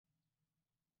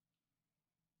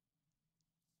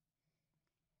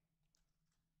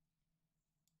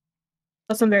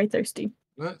I'm very thirsty.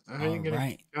 What? How are you All gonna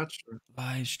right. catch her?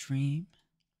 Live stream.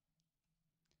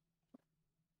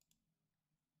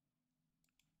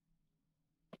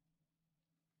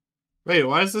 Wait,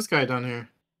 why is this guy down here?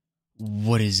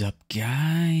 What is up,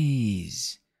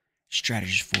 guys?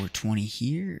 Strategist 420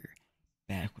 here,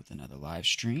 back with another live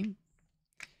stream.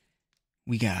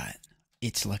 We got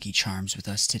It's Lucky Charms with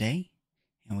us today,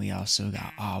 and we also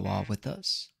got Awa with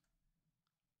us.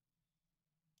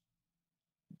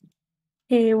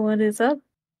 Hey, what is up?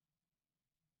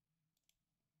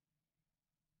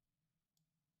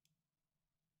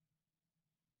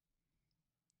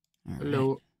 All right. Hello.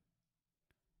 We'll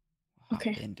hop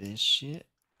Okay. into this shit.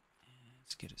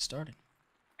 Let's get it started.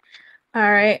 All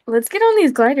right, let's get on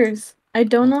these gliders. I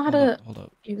don't know how to hold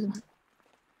up. use them.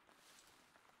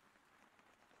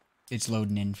 It's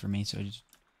loading in for me, so I just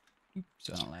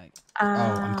so I don't lag. Oh,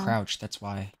 I'm crouched. That's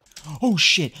why. Oh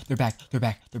shit! They're back. They're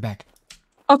back. They're back.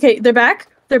 Okay, they're back.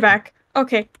 They're back.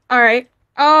 Okay. All right.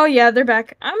 Oh yeah, they're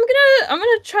back. I'm gonna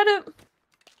try to.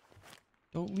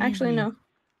 Don't leave Actually, me. no.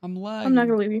 I'm lagging. I'm not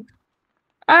gonna leave you.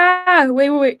 Ah!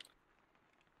 Wait.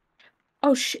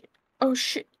 Oh shit. Oh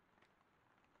shit.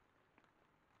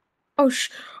 Oh sh.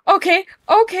 Okay.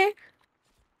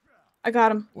 I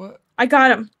got him. What? I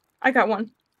got him. I got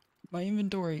one. My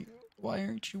inventory. Why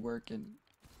aren't you working?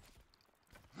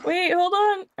 Wait, hold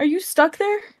on. Are you stuck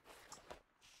there?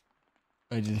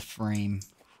 I did a frame.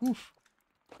 Whew.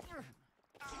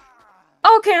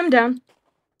 Okay, I'm down.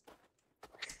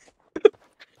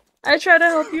 I try to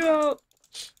help you out.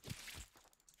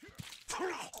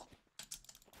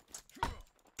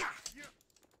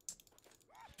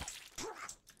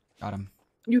 Got him.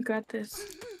 You got this.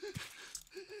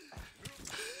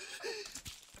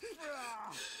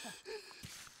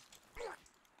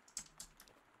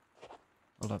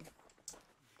 Hold up.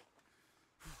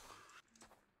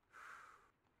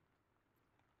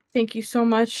 Thank you so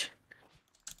much.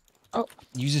 Oh.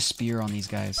 Use a spear on these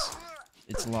guys.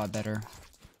 It's a lot better.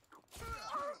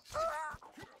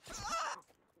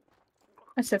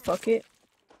 I said fuck it.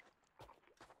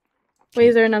 Wait,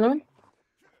 is there another one?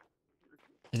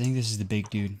 I think this is the big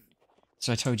dude.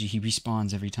 So I told you, he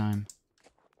respawns every time.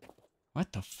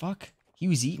 What the fuck? He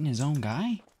was eating his own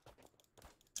guy?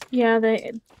 Yeah,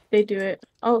 they do it.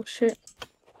 Oh shit.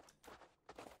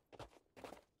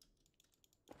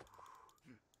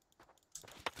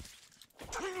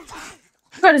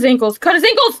 Cut his ankles! Cut his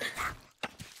ankles!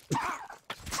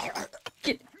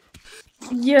 Get...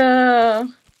 Yeah.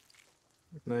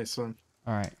 Nice one.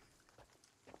 Alright.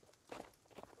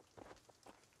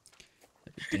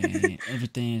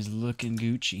 Everything is looking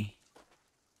Gucci.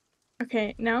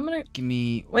 Okay, now I'm gonna... Give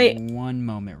me Wait. one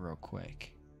moment real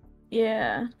quick.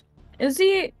 Yeah. Is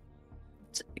he...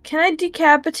 Can I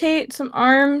decapitate some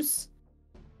arms?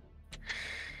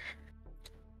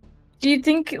 Do you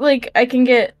think, like, I can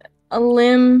get a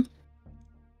limb?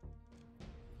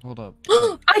 Hold up.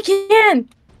 I can!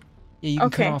 Yeah, you can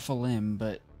cut off a limb,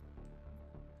 but...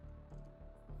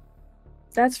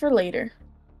 That's for later.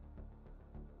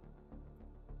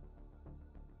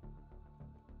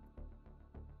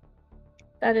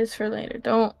 That is for later.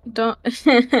 Don't.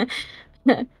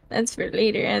 That's for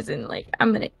later, as in, like,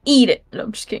 I'm gonna eat it. No,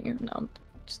 I'm just kidding. No, I'm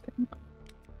just kidding.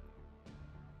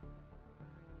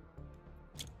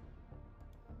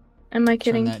 Am I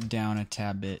kidding? Turn that down a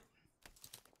tad bit.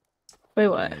 Wait,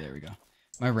 what? Yeah, there we go.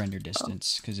 My render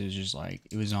distance, because it was just like,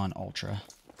 it was on ultra.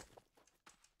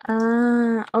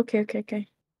 Okay.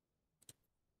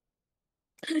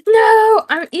 No!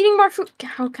 I'm eating more food!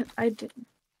 How can I didn't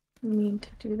mean to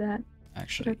do that.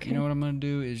 Actually, Okay. you know what I'm gonna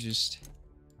do is just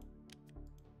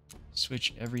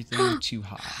switch everything to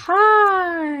high.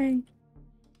 Hi!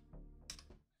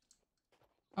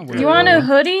 Oh, You want a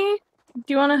hoodie? Do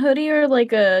you want a hoodie or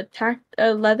like a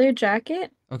leather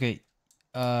jacket? Okay.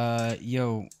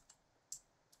 Yo.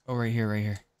 Oh, right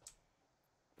here.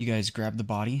 You guys grab the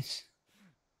bodies.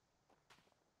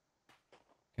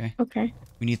 Okay. Okay.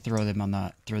 We need to throw them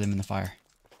in the fire.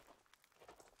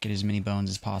 Get as many bones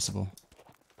as possible.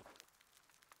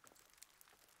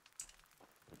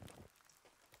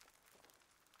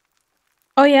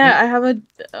 Oh yeah, I have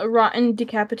a rotten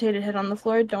decapitated head on the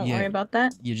floor. Don't worry about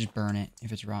that. You just burn it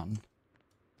if it's rotten.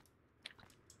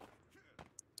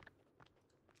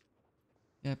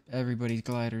 Yep, everybody's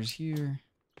glider's here.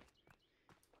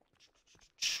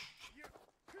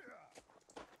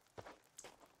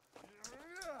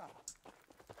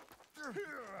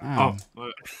 Ow. Oh,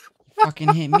 You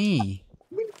fucking hit me.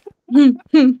 I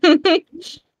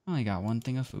only got one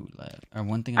thing of food left. Or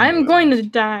one thing of I'm going to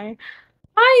die.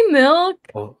 Hi, Milk.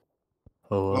 Oh,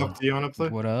 do you want to play?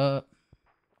 What up?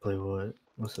 play what?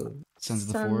 What's up? Sons of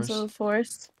the Sons Forest. of the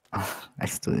Forest. I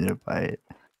still need to buy it.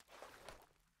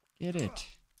 Get it.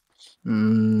 I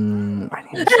need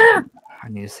to save. I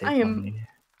need to save money.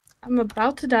 I'm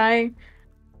about to die.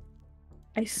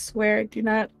 I swear, I do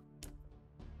not.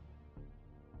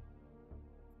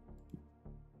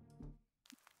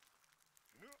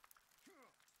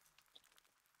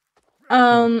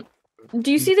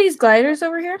 Do you see these gliders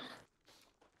over here?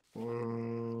 Oh,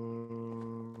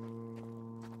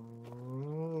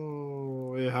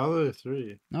 wait, how are there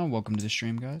 3? Oh, welcome to the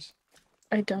stream, guys.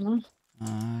 I don't know.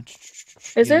 Yeah,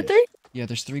 Is there 3? Yeah,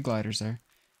 there's 3 gliders there.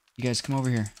 You guys come over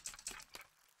here.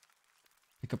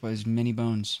 Pick up as many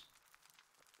bones.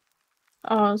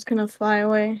 Oh, I was gonna fly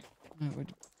away.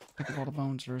 Pick up all the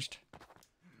bones first.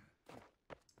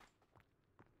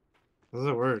 How does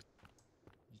it work?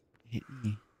 Hit E.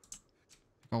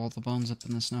 Pick all the bones up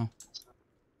in the snow.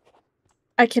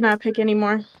 I cannot pick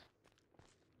anymore.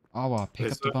 Awa, pick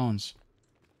Wait, up the bones.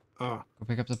 Oh, Go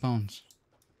pick up the bones.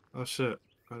 oh shit.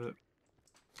 Got it.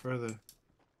 Further.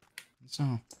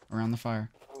 So, around the fire.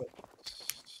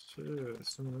 Shit,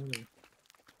 so many.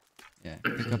 Yeah,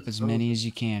 pick up as many as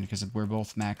you can because we're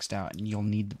both maxed out, and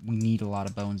we need a lot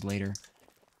of bones later.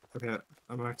 Okay,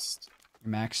 I'm maxed.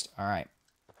 You're maxed. All right.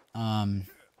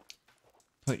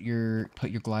 Put your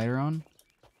glider on.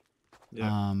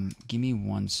 Yeah. Give me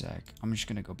 1 sec. I'm just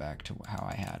gonna go back to how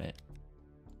I had it,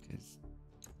 because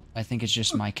I think it's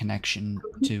just my connection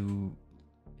to.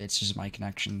 It's just my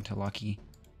connection to Lucky.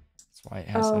 That's why it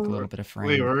has like a little bit of frame.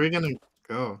 Wait, where are we gonna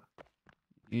go?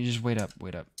 You just wait up.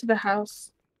 Wait up. To the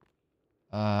house.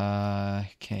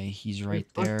 Okay, he's right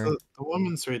Look, there. The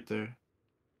woman's right there.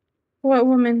 What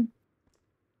woman?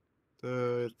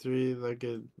 The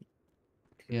 3-legged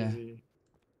crazy.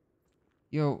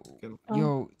 Yo,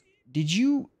 Oh.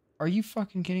 yo, are you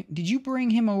fucking kidding? Did you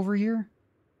bring him over here?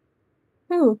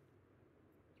 Who?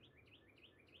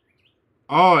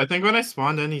 Oh, I think when I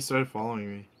spawned in, he started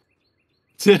following me.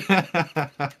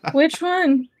 Which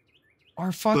one?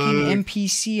 Our fucking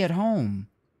NPC at home.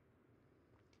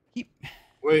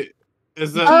 Wait,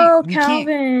 is that? Oh, we can't-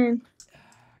 Calvin.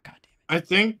 God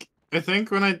damn it. I think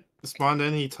when I spawned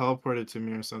in, he teleported to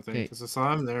me or something. Okay. Because I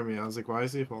saw him near me. I was like, why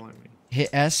is he following me?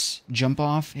 Hit S, jump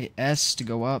off. Hit S to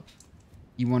go up.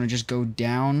 You want to just go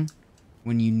down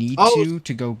when you need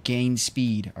to go gain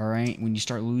speed. All right. When you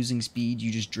start losing speed,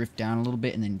 you just drift down a little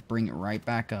bit and then bring it right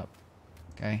back up.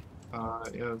 Okay.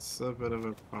 Yeah, it's a bit of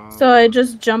a problem. So I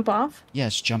just jump off?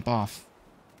 Yes, jump off.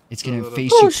 It's gonna little-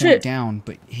 face Oh, you point shit. down,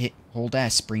 but hold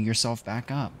S, bring yourself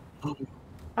back up.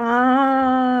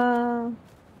 Ah.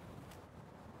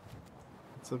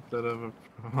 It's a bit of a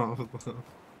problem.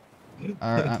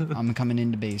 Alright, I'm coming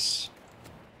into base.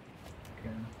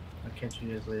 Okay. I'll catch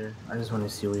you guys later. I just want to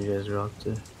see what you guys are up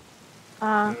to.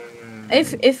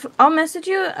 If I'll message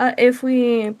you if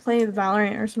we play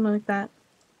Valorant or something like that.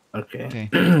 Okay. Okay.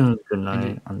 Good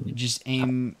night. You just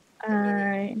aim.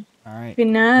 Alright. Alright. Good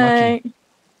night.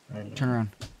 Turn around.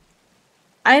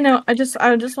 I know. I just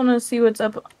want to see what's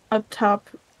up top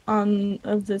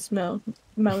of this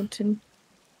mountain.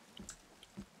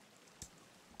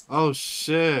 Oh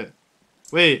shit!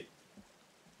 Wait.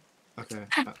 Okay.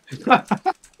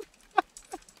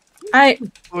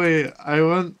 Wait. I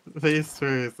went face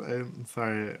first. I'm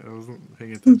sorry. I wasn't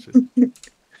paying attention.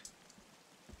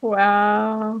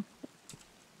 Wow.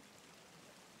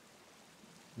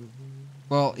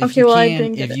 Well, if Okay, you well, I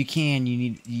can, didn't get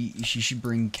you should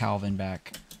bring Calvin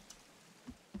back.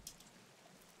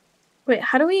 Wait,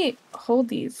 how do we hold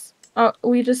these? Oh,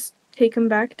 we just take them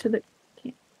back to the.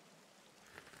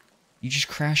 You just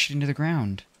crashed it into the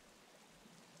ground.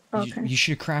 Okay. You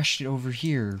should have crashed it over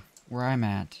here where I'm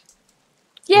at.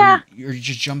 Yeah. Or you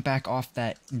just jump back off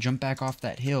that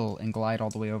hill and glide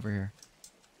all the way over here.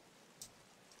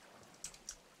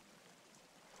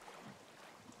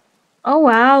 Oh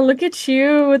wow! Look at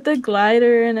you with the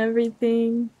glider and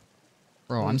everything.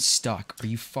 Bro, I'm stuck. Are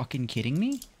you fucking kidding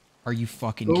me? Are you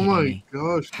fucking Oh kidding my me?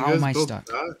 gosh! How am I stuck?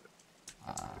 That?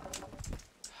 God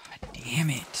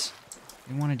damn it! I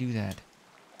didn't want to do that.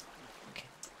 Okay.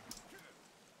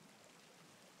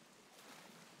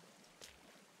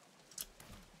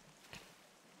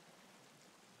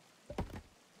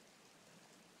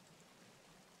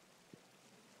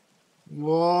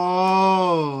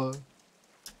 Whoa!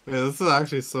 Wait, this is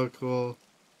actually so cool.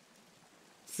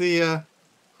 See ya.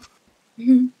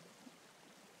 Can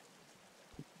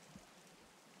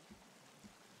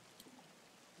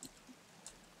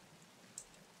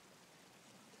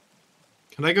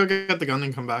I go get the gun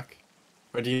and come back?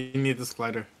 Or do you need this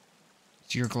glider?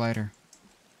 It's your glider.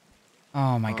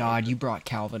 Oh my god, okay. you brought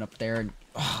Calvin up there and...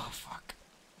 Oh, fuck.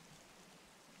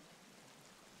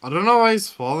 I don't know why he's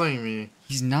following me.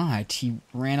 He's not. He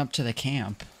ran up to the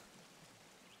camp.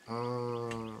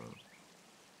 Oh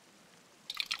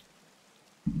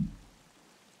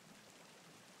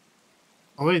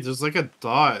wait, there's like a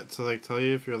dot to like tell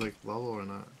you if you're like level or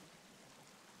not.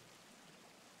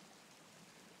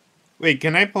 Wait,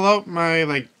 can I pull out my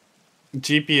like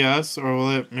GPS or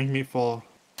will it make me fall?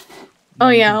 Oh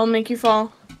You yeah, can- I'll make you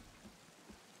fall.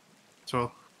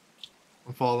 So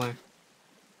I'm falling.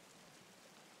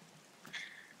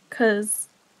 Cause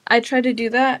I tried to do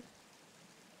that.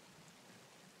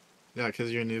 Yeah,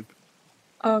 because you're a noob.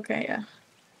 Okay, yeah.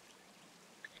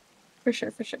 For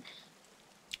sure, for sure.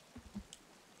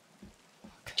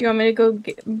 Do you want me to go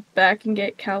get back and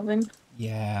get Calvin?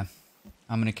 Yeah.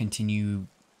 I'm gonna continue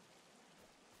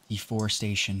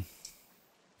deforestation.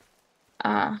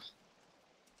 Ah,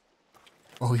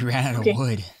 Oh, we ran out of okay.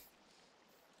 wood.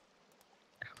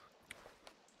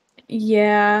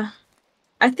 Yeah.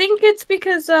 I think it's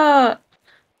because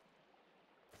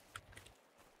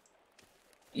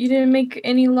you didn't make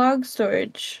any log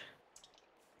storage.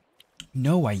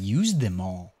 No, I used them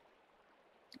all.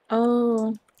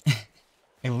 Oh.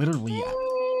 I literally,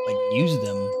 like, used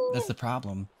them. That's the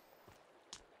problem.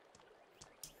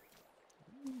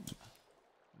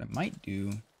 What I might do...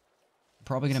 I'm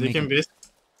probably gonna So you make can a...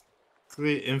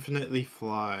 basically infinitely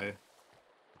fly.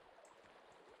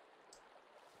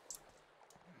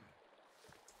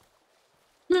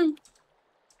 Hmm.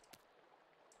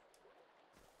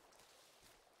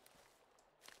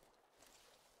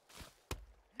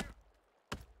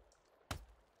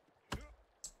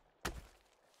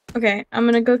 Okay, I'm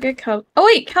gonna go get Calvin. Oh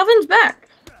wait, Calvin's back.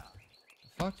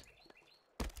 Fuck?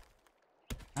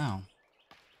 Ow.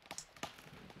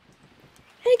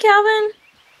 Hey, Calvin.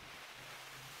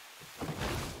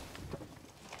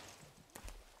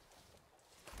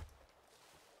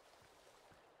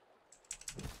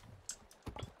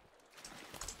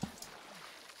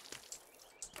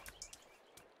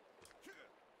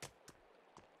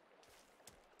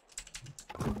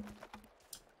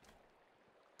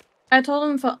 I told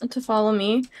him to follow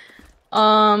me. But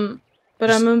I'm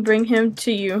Just... gonna bring him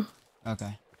to you.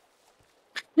 Okay.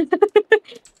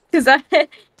 Cause I This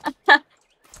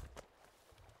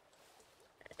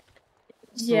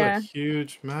is a yeah.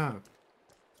 huge map.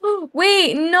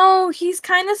 Wait, no, he's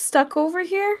kind of stuck over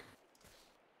here.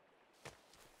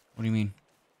 What do you mean?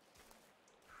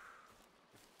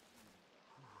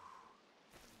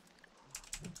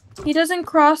 He doesn't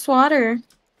cross water.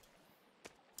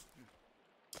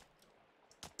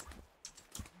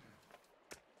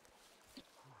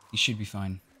 You should be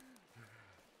fine.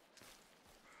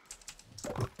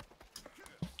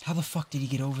 How the fuck did he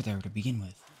get over there to begin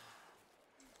with?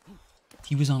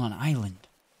 He was on an island.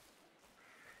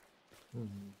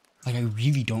 Like, I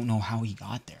really don't know how he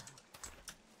got there.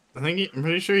 I'm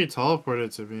pretty sure he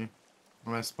teleported to me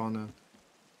when I spawned in.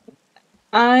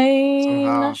 I'm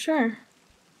Somehow. not sure.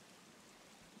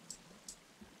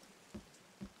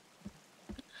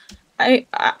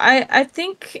 I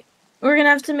think we're gonna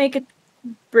have to make a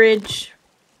bridge.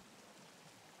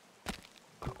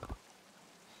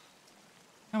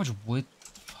 How much wood?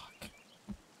 Fuck.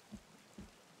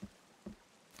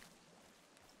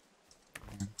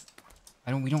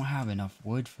 We don't have enough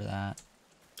wood for that.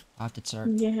 I'll have to start...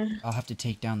 Yeah. I'll have to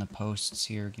take down the posts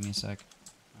here. Give me a sec.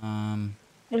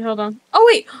 Wait, hold on. Oh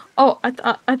wait. Oh,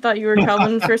 I thought you were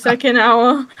Calvin for a second.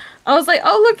 I was like,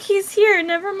 oh look, he's here.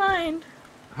 Never mind.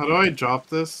 How do I drop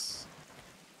this?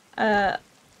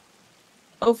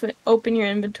 Open your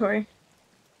inventory.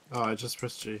 Oh, I just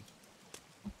pressed G.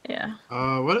 Yeah.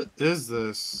 What is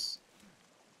this?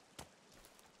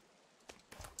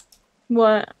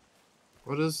 What?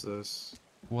 What is this?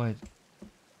 what?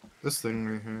 This thing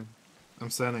right here. I'm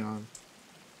standing on.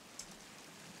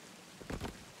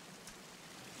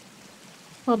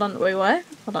 Hold on. Wait, what?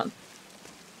 Hold on.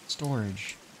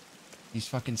 Storage. These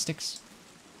fucking sticks.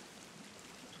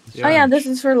 Yeah. Oh yeah, this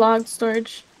is for log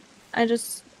storage. I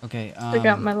just Okay, took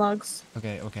out my logs.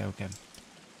 Okay.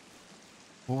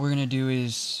 What we're gonna do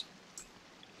is...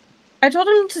 I told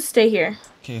him to stay here.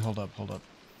 Okay, hold up.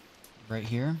 Right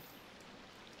here.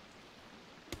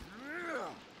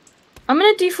 I'm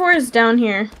gonna deforest down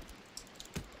here.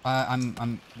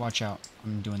 Watch out.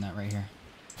 I'm doing that right here.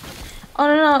 Oh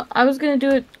no, I was gonna do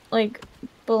it like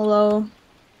below,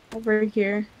 over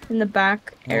here in the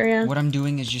back area. What I'm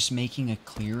doing is just making a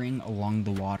clearing along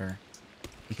the water.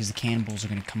 Because the cannibals are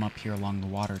gonna come up here along the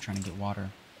water trying to get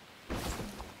water.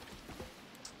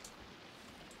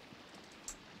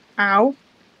 Ow!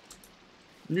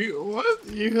 What?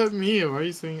 You hit me. Why are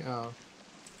you saying ow?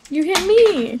 You hit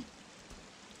me.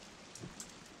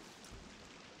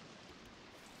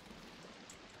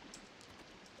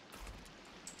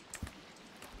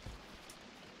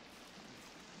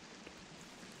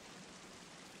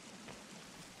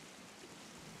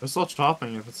 They're still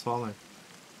chopping if it's falling.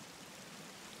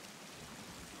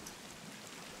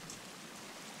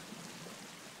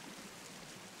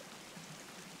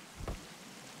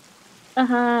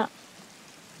 Uh-huh.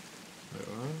 Wait,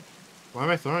 what? Why am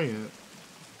I throwing it?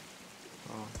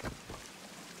 Oh.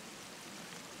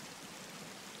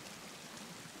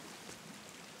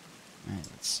 Alright,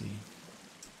 let's see.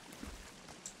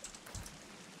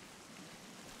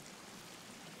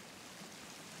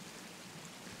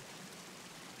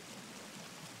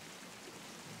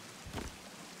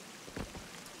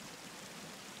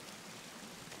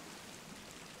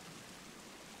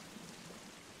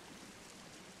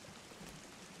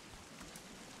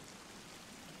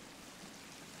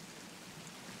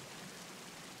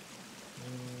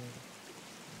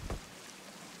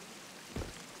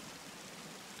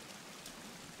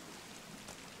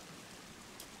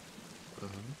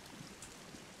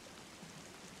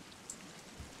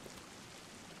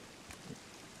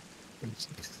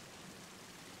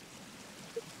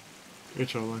 You're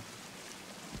trolling.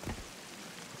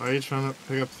 Why are you trying to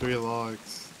pick up 3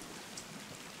 logs?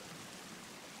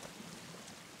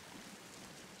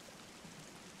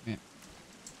 Yeah.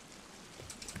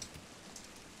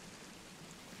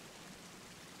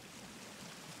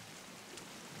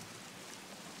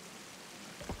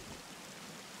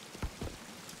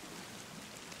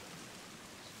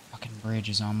 Fucking bridge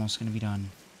is almost gonna be done.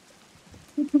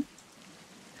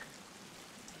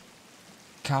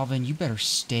 Calvin, you better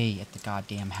stay at the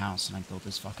goddamn house and I build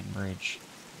this fucking bridge.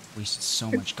 Wasted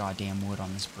so much goddamn wood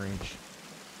on this bridge.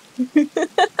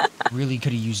 Really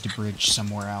could have used a bridge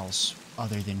somewhere else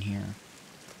other than here.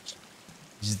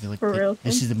 This is the, like, For real.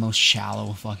 this is the most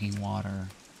shallow fucking water.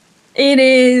 It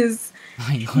is.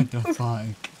 Like, what the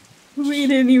fuck? We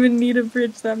didn't even need a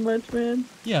bridge that much, man.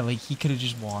 Yeah, like, he could have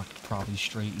just walked probably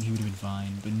straight and he would have been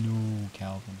fine. But no,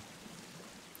 Calvin.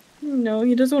 No,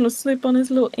 he doesn't want to slip on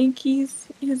his little ankies.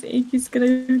 His ankies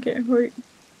gonna get hurt.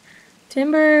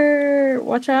 Timber!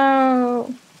 Watch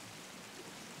out!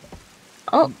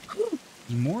 Oh!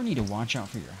 You more need to watch out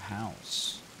for your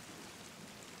house.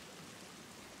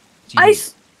 I...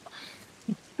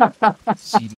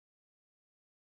 See,